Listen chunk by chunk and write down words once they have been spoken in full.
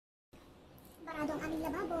yung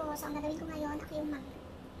lababo. So, ang gagawin ko ngayon, ako yung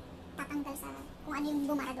magtatanggal sa kung ano yung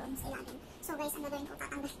bumara doon sa ilalim. So, guys, ang gagawin ko,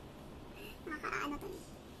 tatanggal. Nakakaano to eh.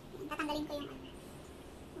 Tatanggalin ko yung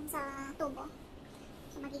sa tubo.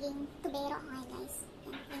 So, magiging tubero ako ngayon, guys.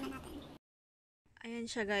 Yan na natin. Ayan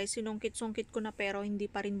siya guys, sinungkit-sungkit ko na pero hindi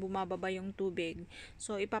pa rin bumababa yung tubig.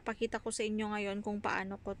 So, ipapakita ko sa inyo ngayon kung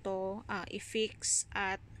paano ko to i-fix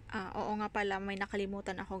at oo nga pala, may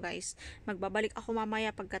nakalimutan ako guys. Magbabalik ako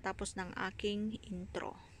mamaya pagkatapos ng aking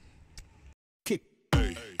intro.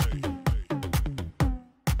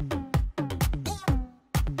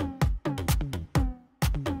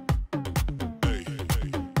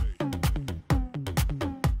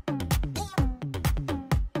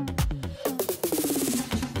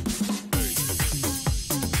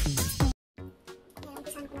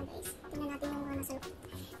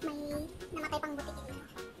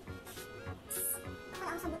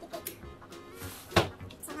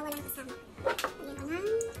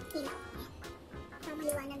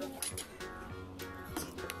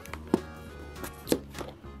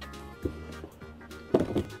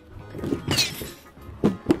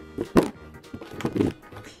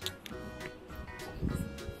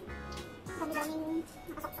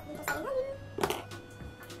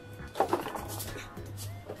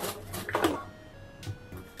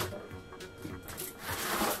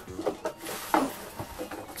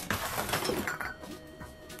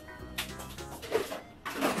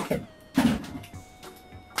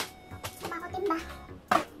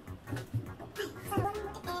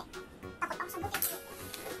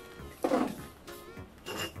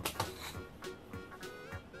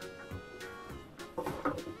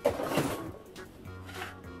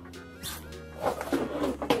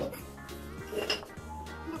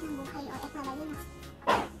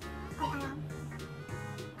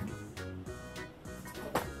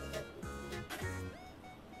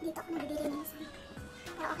 Dito ako nabibili minsan.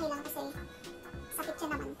 Pero okay lang kasi sakit siya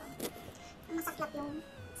naman to. Masaklap yung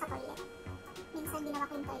sa toilet. Minsan ginawa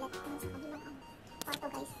ko yung toilet yung sa kabilang kwarto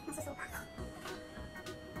guys. Nasusuka ko.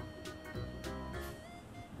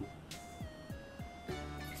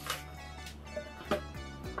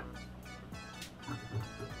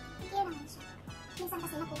 Clear naman siya. Minsan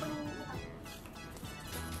kasi napupuno yung ito.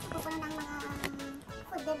 Napupuno ng mga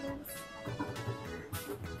food debris.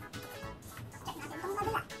 Check natin itong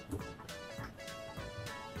kabila.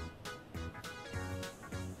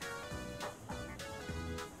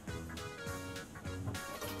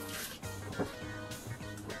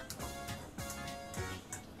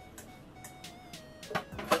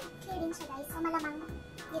 Clear din siya guys. So malamang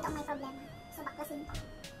dito may problema. So baklasin ko.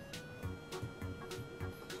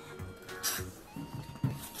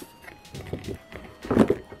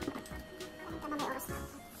 Tama may oras na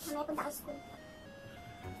ako. Mamaya punta ako school.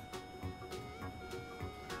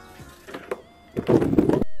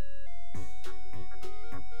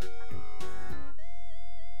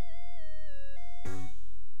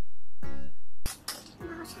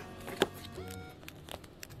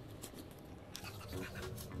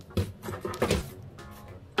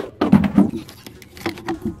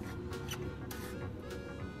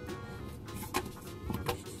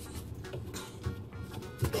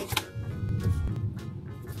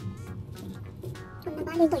 Kung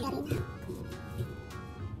nabali ko na rin ha.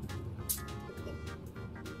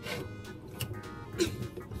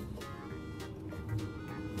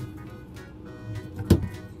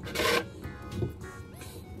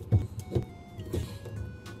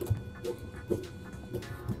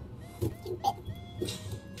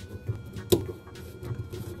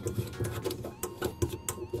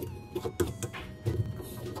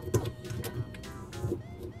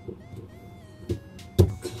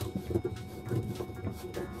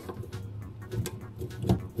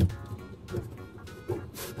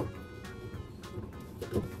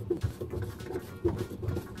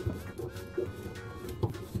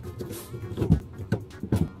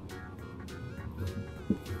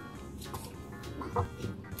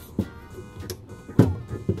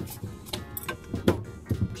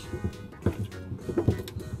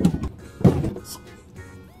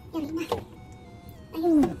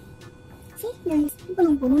 Ayun. See, guys,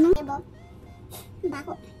 punong-puno ng sebo.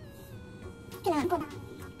 Bako. Kailangan ko na.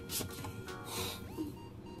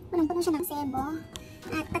 Punong-puno siya ng sebo.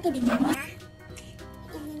 At pati din na.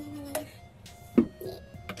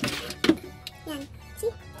 Yan.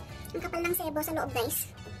 See? Ang kapal ng sebo sa loob, guys.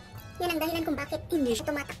 Yan ang dahilan kung bakit hindi siya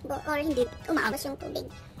tumatakbo or hindi umaabos yung tubig.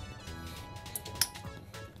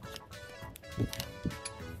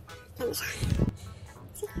 Yan siya.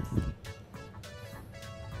 See?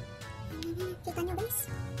 Kita nyo guys?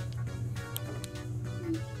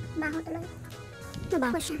 Baho tuloy.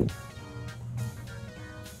 Nabaho siya.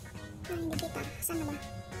 hindi kita. Saan na ba?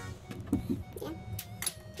 Yan.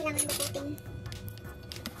 Kailangan bukutin.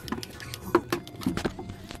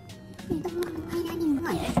 Ito mo ang buhay namin.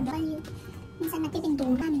 Value. Minsan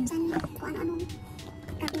nagpipintura. Minsan kung ano-anong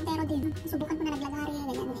kapintero din. Subukan ko na naglagari.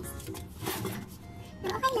 Ganyan guys.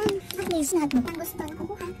 Pero okay lang. At least ang gusto na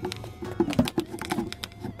kukuha.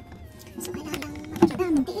 So kailangan lang makikita,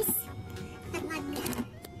 magtiis. At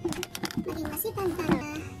maging masipag para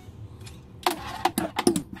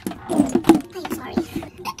ay, sorry.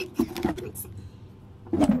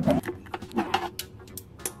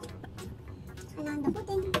 Kailangan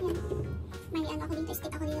daputin. Yan. May ano ako dito,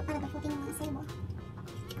 stick ako dito para daputin yung mga sebo.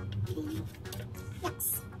 Yucks.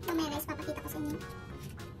 Mamaya guys, papakita ko sa inyo.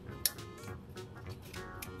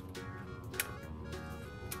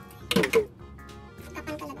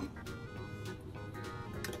 Kapal talaga.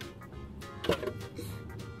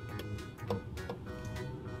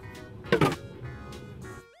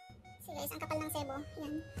 So guys, ang kapal ng sebo.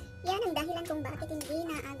 Yan. Yan ang dahilan kung bakit hindi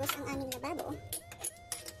naagos ang aming lababo.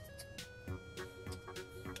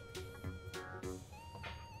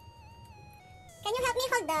 Can you help me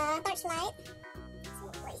hold the torchlight? So,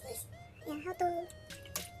 what is this? Yeah, how to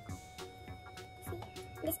see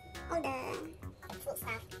this, all the full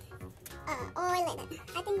stuff. Oil like that.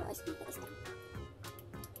 I think it was this one.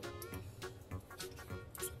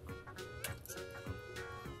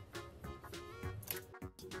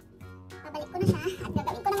 Babalik ko na siya at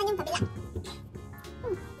gagawin ko naman yung kabila.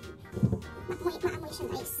 Maamoy siya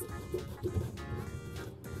guys.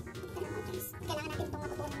 Kailangan natin itong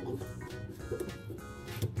matutunan din.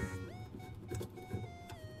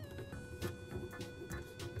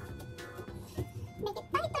 Make it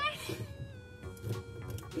tighter.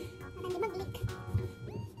 Para hindi mag-leak.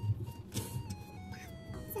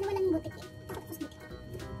 Sana walang butik eh. Takot ako sa butik.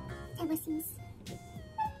 Ever since.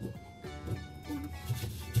 Ayan.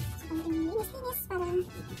 So, konting linis-linis para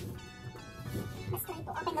let's try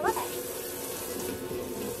to open the water.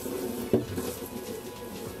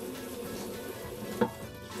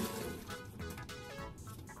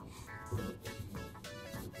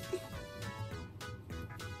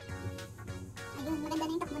 Ayun, maganda na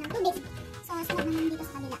yung takbo ng tubig. So, sunod naman dito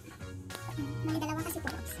sa kabila. May dalawa kasi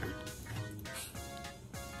products.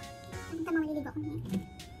 Ang tama, maliligo ako ngayon.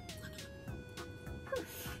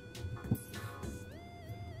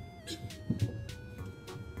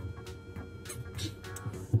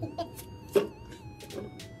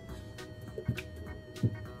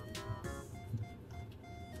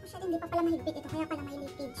 Hindi pa pala mahigpit ito, kaya pala may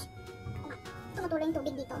leakage. Tumutuloy yung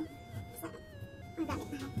tubig dito sa gamit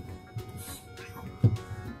na.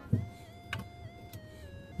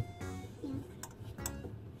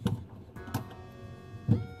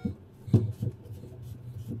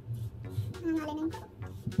 Nangangalin ko.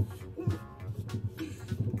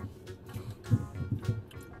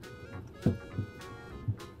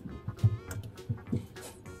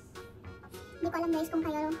 Hindi ko alam guys kung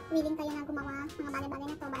kayo willing kayo na gumawa mga bagay-bagay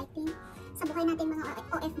na to, but I think sa buhay natin mga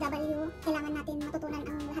OFW, kailangan natin matutunan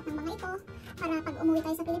ang lahat ng mga ito para pag umuwi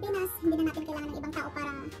tayo sa Pilipinas, hindi na natin kailangan ng ibang tao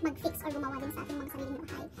para mag-fix or gumawa din sa ating mga sariling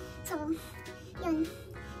bahay. So, yun.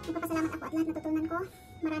 Nagpapasalamat ako at lahat natutunan ko.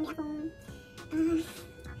 Marami akong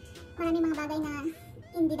marami mga bagay na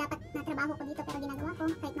hindi dapat na trabaho ko dito pero ginagawa ko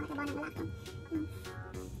kahit mga trabaho ng lalaki.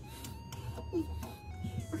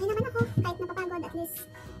 Okay naman ako kahit napapagod, at least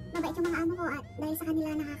mabait yung mga amo ko at dahil sa kanila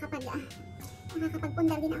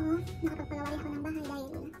nakakapagpundar din ako, nakapagpagawa rin ako ng bahay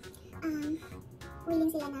dahil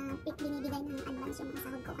willing sila na binibigay ng advance yung mga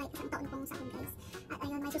sahod ko kahit isang taon kong sahod guys. At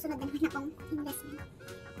ayun, may susunod na naman akong investment.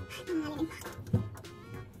 Nangangalin pa.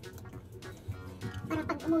 Para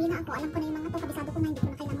pag umuwi na ako, alam ko na yung mga to, kabisado ko na hindi ko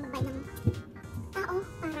na kailangan magbayad ng tao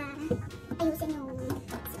para ayusin yung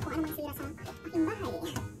kung ano mang sira sa aking bahay.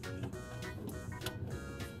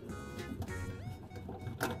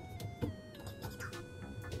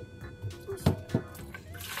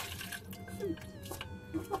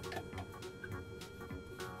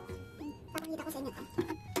 Papakita ko sa inyo to.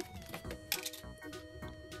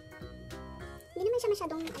 Hindi naman siya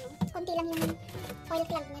masyadong konti lang yung oil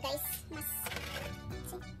clog niya guys. Mas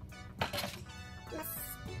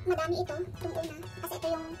madami ito, itong una. Kasi ito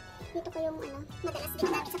yung, dito ko yung madalas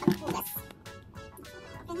ginagamit sa paghugas.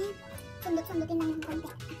 Okay na, sundot-sundutin lang yung konti.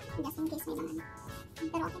 Just in case may naman.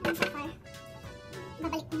 Pero okay na so far.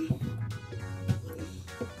 Babalik ko na.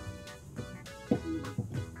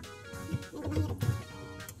 Medyo mahirap.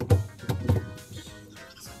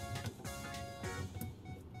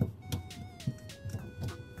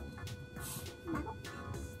 Bago.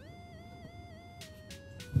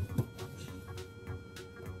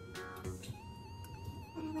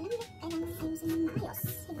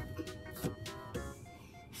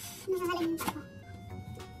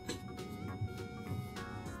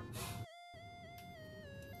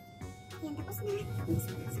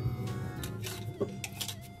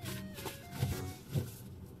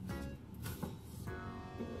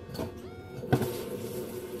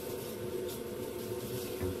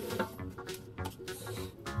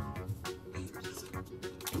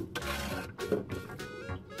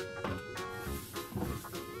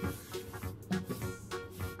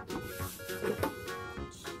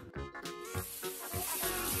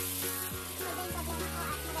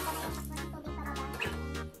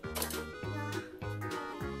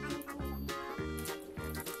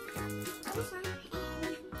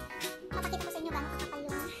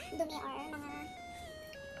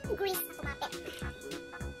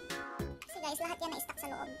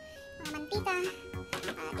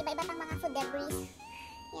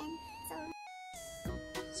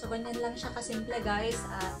 So, ganyan lang siya kasimple guys.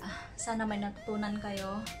 At sana may natutunan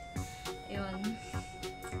kayo. Ayun.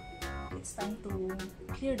 It's time to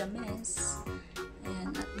clear the mess. Ayan.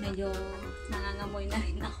 At medyo nangangamoy na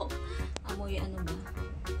rin ako. Amoy ano ba?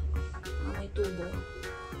 Amoy tubo.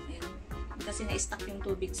 Ayan. Kasi na-stuck yung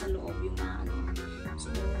tubig sa loob. Yung mga ano. So,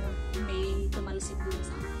 may tumalsik dun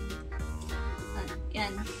sa akin. At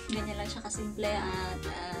yan. Ganyan lang siya kasimple. At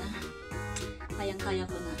kayang-kaya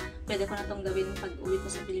ko na. Pwede ko na itong gawin pag uwi ko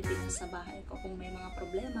sa Pilipinas sa bahay ko kung may mga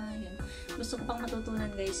problema. Yun. Gusto ko pang matutunan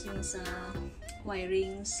guys yung sa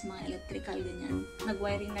wirings, mga electrical, ganyan.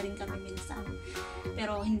 Nag-wiring na rin kami minsan.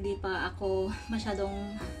 Pero hindi pa ako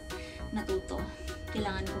masyadong natuto.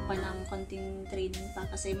 Kailangan ko pa ng konting training pa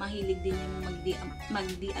kasi mahilig din yung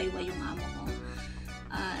mag-DIY yung amo ko.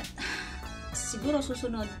 At siguro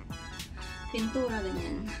susunod, pintura,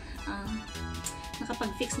 ganyan.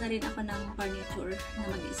 Nakapag-fix na rin ako ng furniture na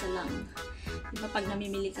mag-isa lang. Diba pag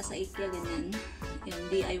namimili ka sa IKEA, ganyan, yung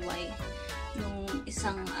DIY, yung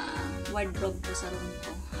isang wardrobe ko sa room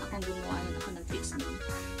ko. Akong gumawa nun, ako nag-fix nun.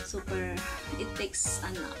 Super, it takes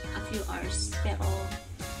a few hours, pero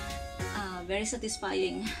very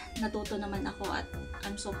satisfying. Natuto naman ako at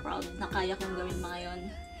I'm so proud na kaya kong gawin mga yun.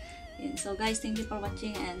 So guys, thank you for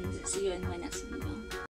watching and see you in my next video.